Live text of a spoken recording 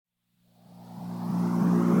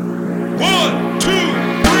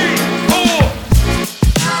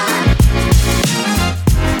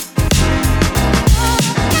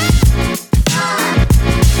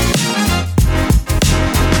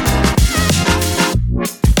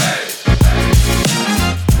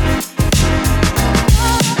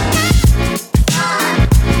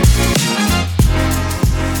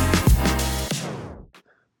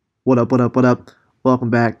What up, what up, what up? Welcome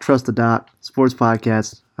back. Trust the Dot Sports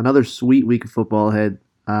Podcast. Another sweet week of football ahead.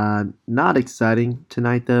 Not exciting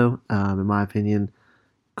tonight, though, in my opinion.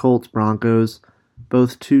 Colts, Broncos,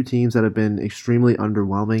 both two teams that have been extremely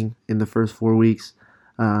underwhelming in the first 4 weeks.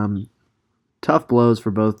 Tough blows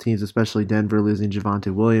for both teams, especially Denver losing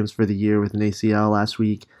Javonte Williams for the year with an ACL last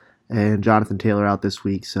week and Jonathan Taylor out this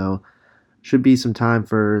week. So should be some time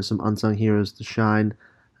for some unsung heroes to shine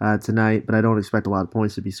tonight, but I don't expect a lot of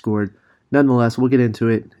points to be scored. Nonetheless, we'll get into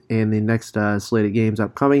it in the next slate of games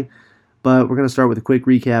upcoming, but we're going to start with a quick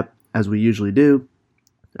recap, as we usually do,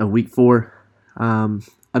 of Week 4.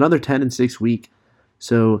 Another 10-6 week,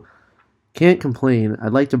 so can't complain.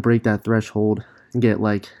 I'd like to break that threshold and get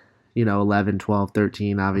 11, 12,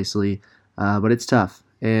 13, obviously, but it's tough,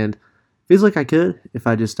 and feels like I could if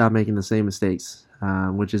I just stop making the same mistakes,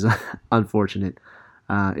 which is unfortunate.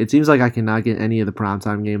 It seems like I cannot get any of the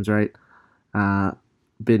primetime games right.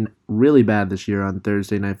 Been really bad this year on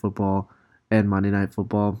Thursday Night Football and Monday Night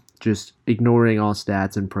Football, just ignoring all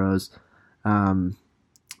stats and pros. I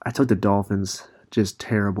took the Dolphins, just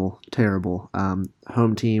terrible.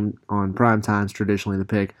 Home team on prime times, traditionally the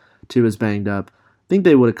pick. Tua's banged up. I think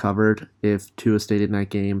they would have covered if Tua stayed in that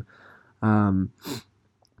game.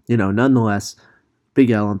 Nonetheless,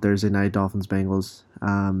 big L on Thursday night, Dolphins, Bengals.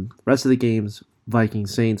 Rest of the games,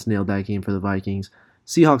 Vikings, Saints, nailed that game for the Vikings.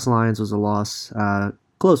 Seahawks, Lions was a loss.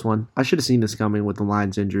 Close one. I should have seen this coming with the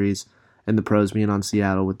Lions injuries and the pros being on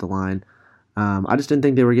Seattle with the line. I just didn't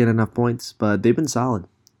think they were getting enough points, but they've been solid.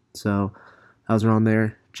 So I was wrong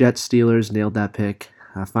there. Jets, Steelers, nailed that pick.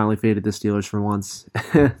 I finally faded the Steelers for once.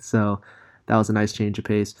 So that was a nice change of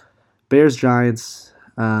pace. Bears, Giants.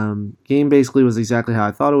 Game basically was exactly how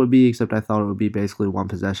I thought it would be, except I thought it would be basically one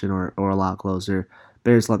possession or a lot closer.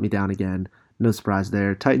 Bears let me down again. No surprise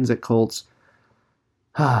there. Titans at Colts.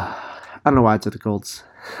 I don't know why I took the Colts.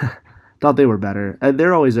 Thought they were better.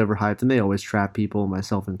 They're always overhyped, and they always trap people,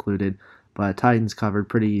 myself included. But Titans covered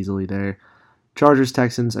pretty easily there. Chargers,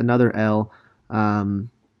 Texans, another L. I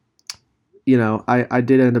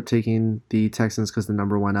did end up taking the Texans because the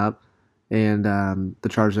number went up, and the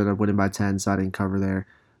Chargers ended up winning by 10, so I didn't cover there.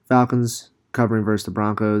 Falcons covering versus the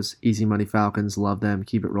Broncos. Easy money Falcons. Love them.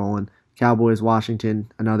 Keep it rolling. Cowboys,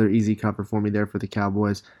 Washington. Another easy cover for me there for the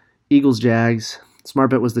Cowboys. Eagles, Jags.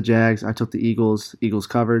 Smart bet was the Jags. I took the Eagles. Eagles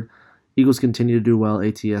covered. Eagles continue to do well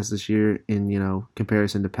ATS this year in,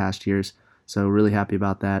 comparison to past years. So really happy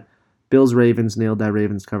about that. Bills, Ravens, nailed that.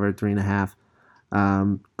 Ravens covered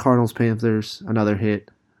 3.5. Cardinals, Panthers, another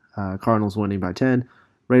hit. Cardinals winning by 10.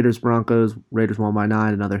 Raiders, Broncos. Raiders won by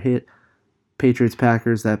 9, another hit. Patriots,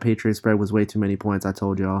 Packers. That Patriots spread was way too many points, I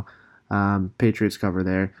told y'all. Patriots cover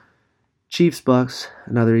there. Chiefs, Bucks,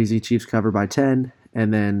 another easy Chiefs cover by 10.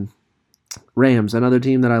 And then Rams, another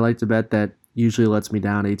team that I like to bet that usually lets me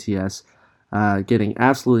down ATS, getting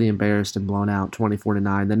absolutely embarrassed and blown out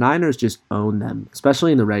 24-9. The Niners just own them,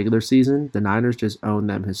 especially in the regular season. The Niners just own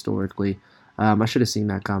them historically. I should have seen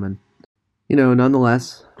that coming.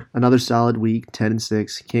 Nonetheless, another solid week,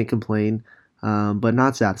 10-6. Can't complain, but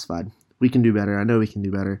not satisfied. We can do better. I know we can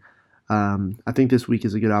do better. I think this week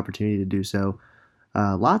is a good opportunity to do so.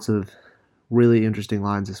 Lots of really interesting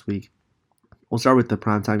lines this week. We'll start with the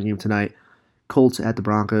primetime game tonight. Colts at the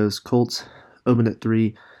Broncos. Colts opened at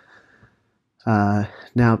 3, now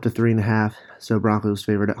up to 3.5. So Broncos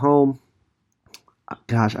favored at home.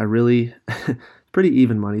 Gosh, pretty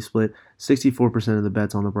even money split. 64% of the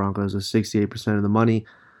bets on the Broncos with 68% of the money.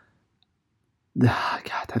 God,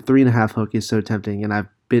 that 3.5 hook is so tempting, and I've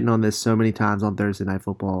bitten on this so many times on Thursday Night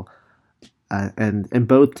Football, and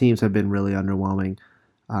both teams have been really underwhelming.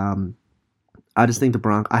 I just think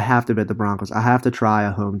I have to bet the Broncos. I have to try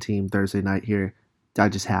a home team Thursday night here. I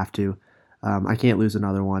just have to. I can't lose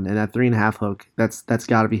another one. And that 3.5 hook, that's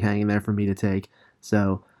got to be hanging there for me to take.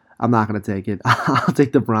 So I'm not going to take it. I'll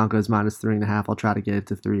take the Broncos minus 3.5. I'll try to get it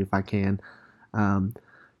to 3 if I can.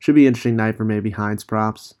 Should be an interesting night for maybe Hines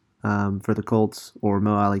props for the Colts or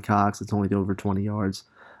Mo Alley Cox. It's only over 20 yards.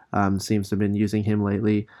 Seems to have been using him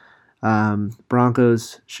lately.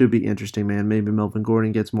 Broncos should be interesting, man. Maybe Melvin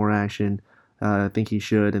Gordon gets more action. I think he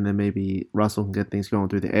should, and then maybe Russell can get things going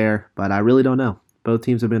through the air. But I really don't know. Both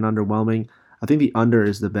teams have been underwhelming. I think the under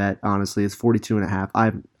is the bet, honestly. It's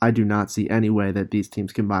 42.5. I do not see any way that these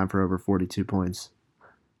teams combine for over 42 points.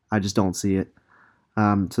 I just don't see it.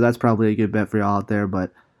 So that's probably a good bet for y'all out there.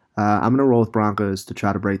 But I'm going to roll with Broncos to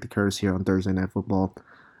try to break the curse here on Thursday Night Football.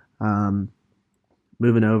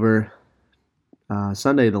 Moving over,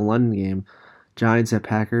 Sunday, the London game. Giants at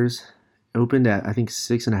Packers. Opened at, I think,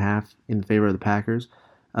 6.5 in favor of the Packers.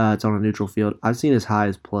 It's on a neutral field. I've seen as high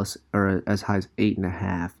as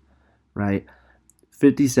 8.5, right?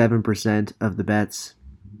 57% of the bets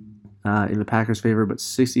in the Packers' favor, but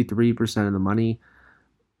 63% of the money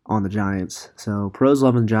on the Giants. So pros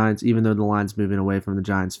loving the Giants, even though the line's moving away from the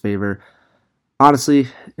Giants' favor. Honestly,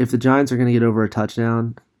 if the Giants are going to get over a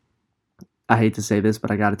touchdown, I hate to say this, but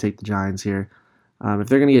I got to take the Giants here. If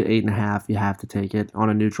they're going to get 8.5, you have to take it on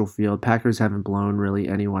a neutral field. Packers haven't blown really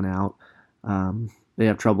anyone out. They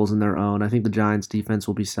have troubles in their own. I think the Giants' defense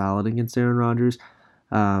will be solid against Aaron Rodgers.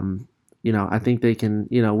 I think they can.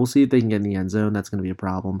 We'll see if they can get in the end zone. That's going to be a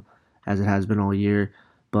problem, as it has been all year.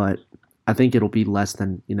 But I think it'll be less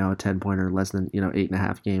than a 10-pointer, less than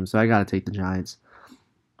 8.5 games. So I got to take the Giants.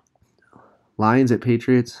 Lions at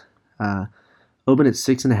Patriots. Open at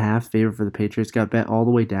 6.5, favor for the Patriots. Got bet all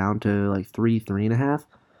the way down to like 3.5.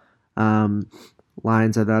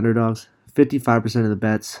 Lions are the underdogs. 55% of the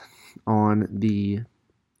bets on the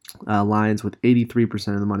Lions, with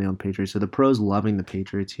 83% of the money on the Patriots. So the pros loving the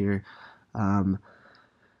Patriots here.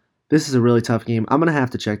 This is a really tough game. I'm going to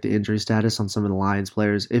have to check the injury status on some of the Lions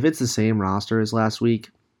players. If it's the same roster as last week,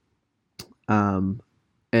 and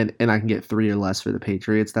I can get 3 or less for the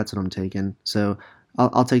Patriots, that's what I'm taking. So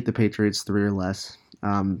I'll take the Patriots 3 or less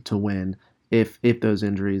to win if those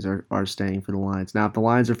injuries are staying for the Lions. Now, if the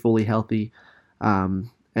Lions are fully healthy and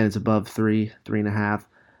it's above 3.5,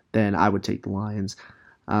 then I would take the Lions.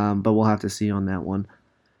 But we'll have to see on that one.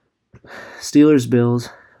 Steelers, Bills.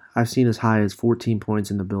 I've seen as high as 14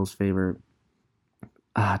 points in the Bills' favor.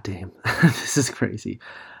 Damn. This is crazy.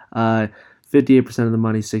 58% of the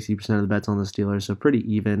money, 60% of the bets on the Steelers, so pretty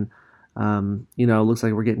even. It looks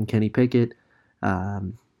like we're getting Kenny Pickett.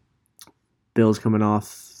 Bills coming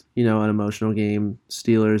off, an emotional game.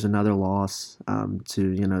 Steelers, another loss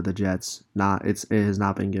to, the Jets. It has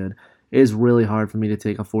not been good. It is really hard for me to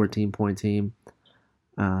take a 14-point team.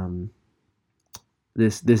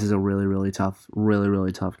 This is a really, really tough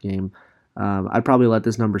game. I'd probably let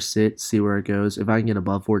this number sit, see where it goes. If I can get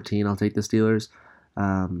above 14, I'll take the Steelers.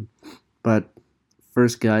 But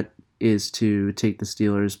first gut is to take the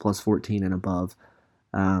Steelers plus 14 and above.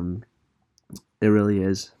 It really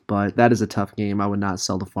is. But that is a tough game. I would not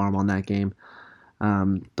sell the farm on that game.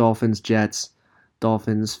 Dolphins, Jets.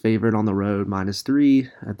 Dolphins favored on the road,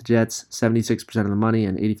 -3 at the Jets. 76% of the money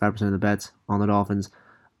and 85% of the bets on the Dolphins.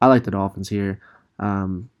 I like the Dolphins here. I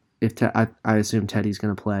assume Teddy's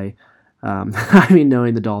going to play.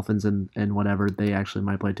 Knowing the Dolphins and whatever, they actually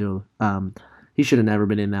might play too. He should have never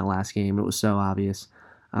been in that last game. It was so obvious.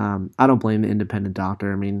 I don't blame the independent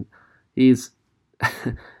doctor. He's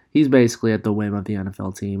he's basically at the whim of the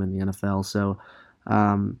NFL team and the NFL. So,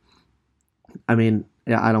 I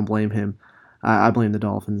don't blame him. I blame the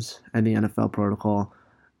Dolphins and the NFL protocol.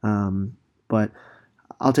 But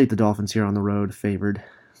I'll take the Dolphins here on the road, favored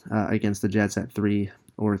against the Jets at 3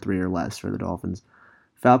 or less for the Dolphins.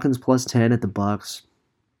 Falcons plus 10 at the Bucks.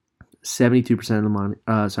 72% of the money.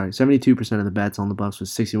 72% of the bets on the Bucks with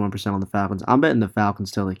 61% on the Falcons. I'm betting the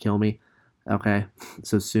Falcons till they kill me. Okay,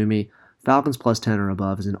 so sue me. Falcons plus 10 or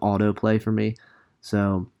above is an auto play for me.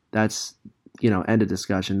 So that's end of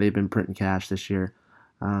discussion. They've been printing cash this year.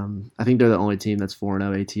 I think they're the only team that's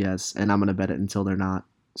 4-0 ATS, and I'm going to bet it until they're not.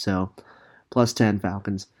 So plus 10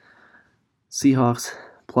 Falcons. Seahawks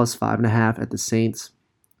plus 5.5 at the Saints.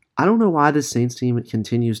 I don't know why this Saints team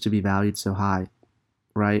continues to be valued so high,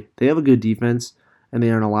 right? They have a good defense, and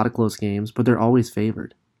they are in a lot of close games, but they're always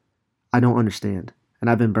favored. I don't understand. And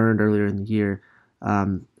I've been burned earlier in the year.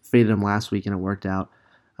 Faded them last week, and it worked out.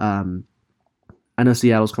 I know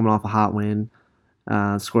Seattle's coming off a hot win.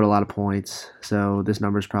 Scored a lot of points, so this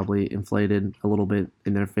number is probably inflated a little bit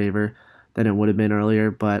in their favor than it would have been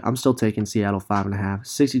earlier, but I'm still taking Seattle 5.5.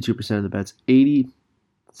 62% of the bets,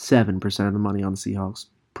 87% of the money on the Seahawks.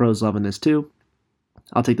 Pros loving this too.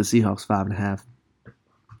 I'll take the Seahawks 5.5.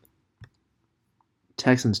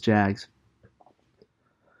 Texans, Jags,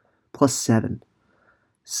 plus 7.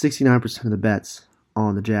 69% of the bets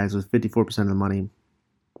on the Jags with 54% of the money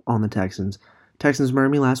on the Texans. Texans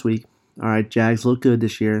murdered me last week. All right, Jags look good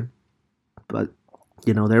this year, but,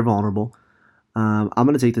 they're vulnerable. I'm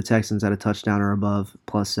going to take the Texans at a touchdown or above,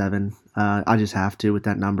 plus 7. I just have to with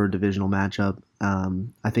that number, divisional matchup.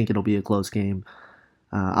 I think it'll be a close game.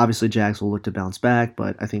 Obviously, Jags will look to bounce back,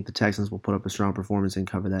 but I think the Texans will put up a strong performance and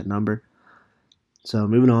cover that number. So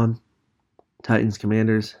moving on, Titans,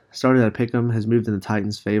 Commanders. Started at Pick'em, has moved in the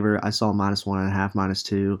Titans' favor. I saw -1.5,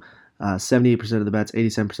 -2. 78% of the bets,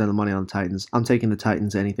 87% of the money on the Titans. I'm taking the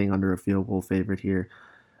Titans anything under a field goal favorite here.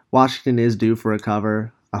 Washington is due for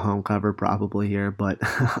a home cover probably here, but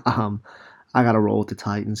I got to roll with the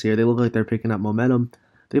Titans here. They look like they're picking up momentum.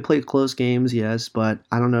 They played close games, yes, but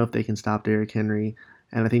I don't know if they can stop Derrick Henry,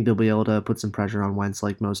 and I think they'll be able to put some pressure on Wentz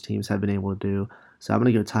like most teams have been able to do. So I'm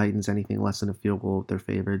going to go Titans, anything less than a field goal if they're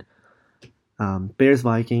favored. Bears,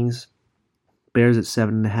 Vikings. Bears at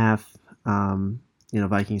 7.5.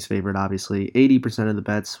 Vikings favored, obviously. 80% of the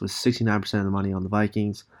bets with 69% of the money on the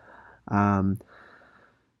Vikings.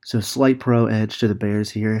 So slight pro edge to the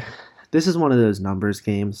Bears here. This is one of those numbers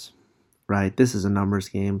games, right? This is a numbers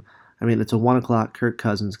game. I mean, it's a 1 o'clock Kirk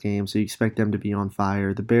Cousins game, so you expect them to be on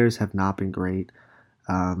fire. The Bears have not been great.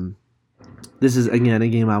 This is, again, a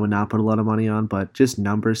game I would not put a lot of money on, but just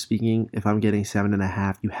numbers speaking, if I'm getting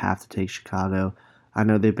 7.5, you have to take Chicago. I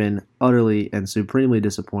know they've been utterly and supremely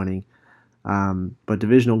disappointing, but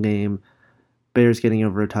divisional game, Bears getting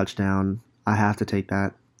over a touchdown, I have to take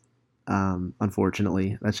that.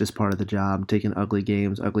 Unfortunately, that's just part of the job. Taking ugly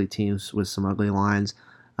games, ugly teams with some ugly lines.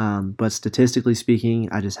 But statistically speaking,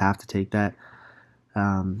 I just have to take that.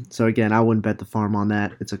 So again, I wouldn't bet the farm on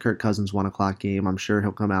that. It's a Kirk Cousins 1 o'clock game. I'm sure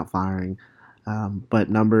he'll come out firing. But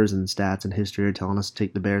numbers and stats and history are telling us to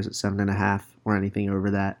take the Bears at 7.5 or anything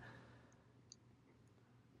over that.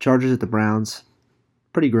 Chargers at the Browns.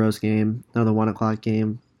 Pretty gross game. Another 1 o'clock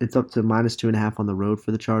game. It's up to -2.5 on the road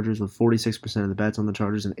for the Chargers, with 46% of the bets on the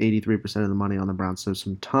Chargers and 83% of the money on the Browns. So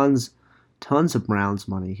some tons of Browns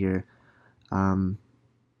money here,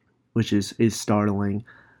 which is startling.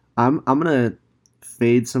 I'm gonna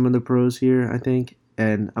fade some of the pros here, I think,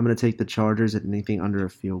 and I'm gonna take the Chargers at anything under a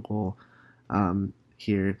field goal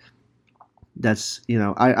here. That's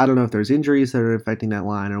I don't know if there's injuries that are affecting that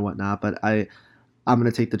line or whatnot, but I'm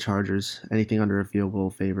gonna take the Chargers anything under a field goal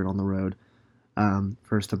favored on the road.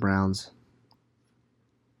 First the Browns.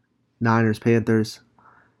 Niners, Panthers.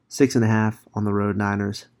 6.5 on the road.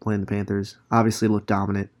 Niners playing the Panthers. Obviously look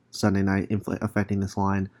dominant Sunday night, affecting this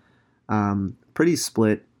line. Pretty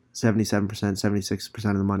split, 77%,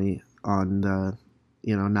 76% of the money on the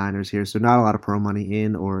Niners here. So not a lot of pro money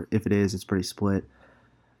in, or if it is, it's pretty split.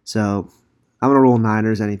 So I'm gonna roll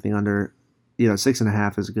Niners. Anything under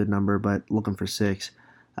 6.5 is a good number, but looking for 6.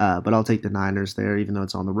 But I'll take the Niners there, even though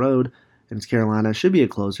it's on the road. And it's Carolina. Should be a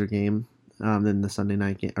closer game than the Sunday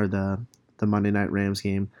night game or the Monday night Rams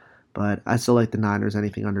game. But I still like the Niners,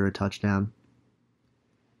 anything under a touchdown.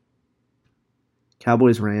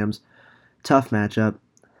 Cowboys, Rams. Tough matchup.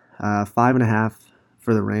 5.5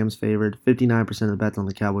 for the Rams favored. 59% of the bets on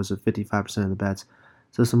the Cowboys with 55% of the bets.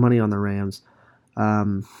 So some money on the Rams.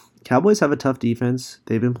 Cowboys have a tough defense.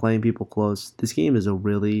 They've been playing people close. This game is a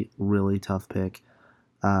really, really tough pick.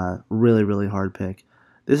 Really, really hard pick.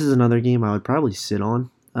 This is another game I would probably sit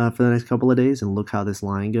on for the next couple of days and look how this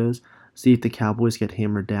line goes. See if the Cowboys get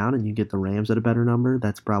hammered down and you get the Rams at a better number.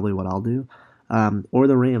 That's probably what I'll do. Or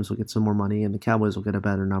the Rams will get some more money and the Cowboys will get a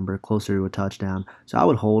better number, closer to a touchdown. So I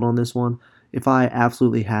would hold on this one. If I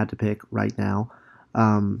absolutely had to pick right now,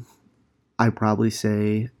 I'd probably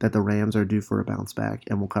say that the Rams are due for a bounce back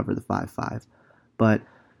and will cover the 5-5. But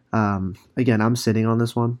again, I'm sitting on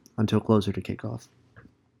this one until closer to kickoff.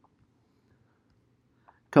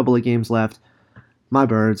 Couple of games left. My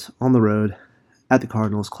Birds on the road at the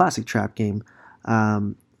Cardinals. Classic trap game.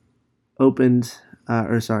 Is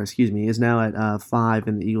now at 5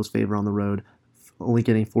 in the Eagles' favor on the road. Only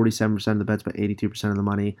getting 47% of the bets, but 82% of the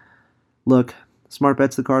money. Look, smart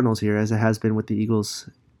bets the Cardinals here, as it has been with the Eagles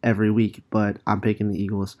every week, but I'm picking the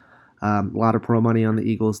Eagles. A lot of pro money on the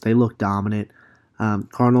Eagles. They look dominant.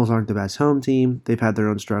 Cardinals aren't the best home team. They've had their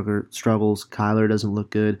own struggles. Kyler doesn't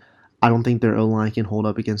look good. I don't think their O-line can hold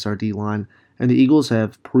up against our D-line. And the Eagles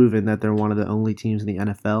have proven that they're one of the only teams in the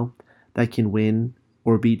NFL that can win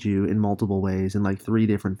or beat you in multiple ways in like 3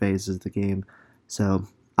 different phases of the game. So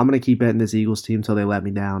I'm going to keep betting this Eagles team until they let me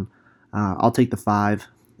down. I'll take the 5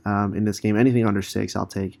 in this game. Anything under 6 I'll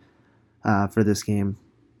take for this game.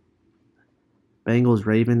 Bengals,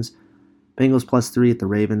 Ravens. Bengals +3 at the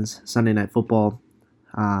Ravens. Sunday Night Football.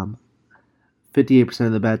 58%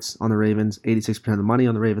 of the bets on the Ravens, 86% of the money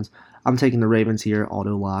on the Ravens. I'm taking the Ravens here,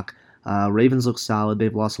 auto lock. Ravens look solid.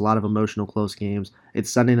 They've lost a lot of emotional close games. It's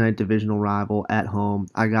Sunday night divisional rival at home.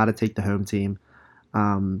 I got to take the home team.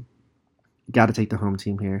 Got to take the home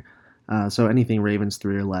team here. So anything Ravens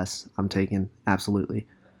 3 or less, I'm taking, absolutely.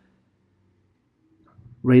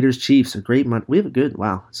 Raiders, Chiefs, it's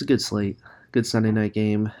a good slate. Good Sunday night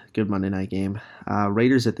game, good Monday night game.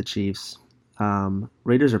 Raiders at the Chiefs.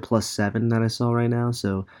 Raiders are +7 that I saw right now,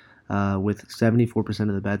 so with 74%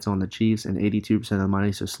 of the bets on the Chiefs and 82% of the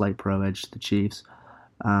money, so slight pro edge to the Chiefs.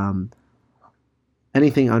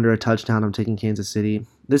 Anything under a touchdown, I'm taking Kansas City.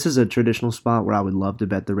 This is a traditional spot where I would love to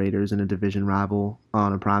bet the Raiders in a division rival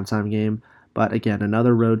on a primetime game. But again,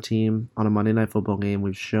 another road team on a Monday Night Football game.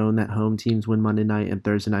 We've shown that home teams win Monday night and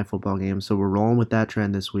Thursday night football games, so we're rolling with that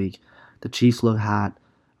trend this week. The Chiefs look hot.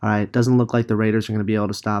 All right, doesn't look like the Raiders are going to be able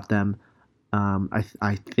to stop them.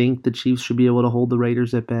 I think the Chiefs should be able to hold the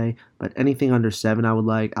Raiders at bay, but anything under 7 I would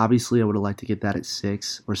like. Obviously, I would have liked to get that at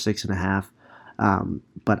 6 or 6.5.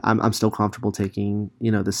 But I'm still comfortable taking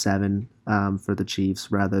the 7 for the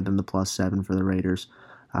Chiefs rather than the +7 for the Raiders.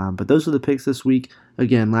 But those are the picks this week.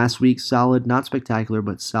 Again, last week solid, not spectacular,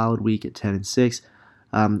 but solid week at 10-6.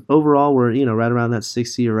 Overall, we're right around that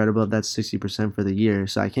 60 or right above that 60% for the year,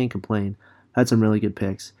 so I can't complain. Had some really good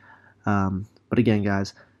picks. But again,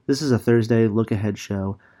 guys, this is a Thursday look ahead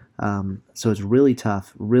show, so it's really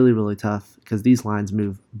tough, really really tough because these lines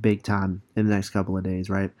move big time in the next couple of days,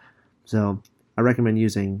 right? So I recommend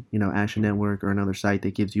using Action Network or another site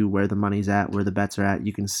that gives you where the money's at, where the bets are at.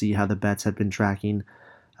 You can see how the bets have been tracking,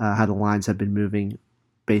 how the lines have been moving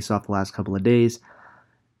based off the last couple of days.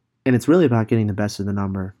 And it's really about getting the best of the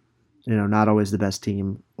number, not always the best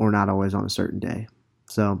team or not always on a certain day.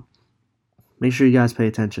 So make sure you guys pay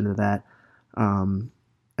attention to that.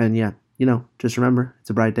 And yeah, just remember, it's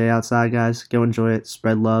a bright day outside, guys. Go enjoy it.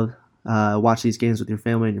 Spread love. Watch these games with your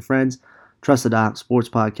family and your friends. Trust the Doc Sports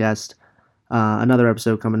Podcast. Another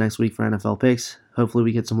episode coming next week for NFL picks. Hopefully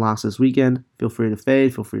we get some locks this weekend. Feel free to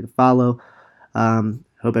fade. Feel free to follow.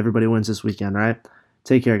 Hope everybody wins this weekend, all right?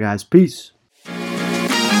 Take care, guys. Peace.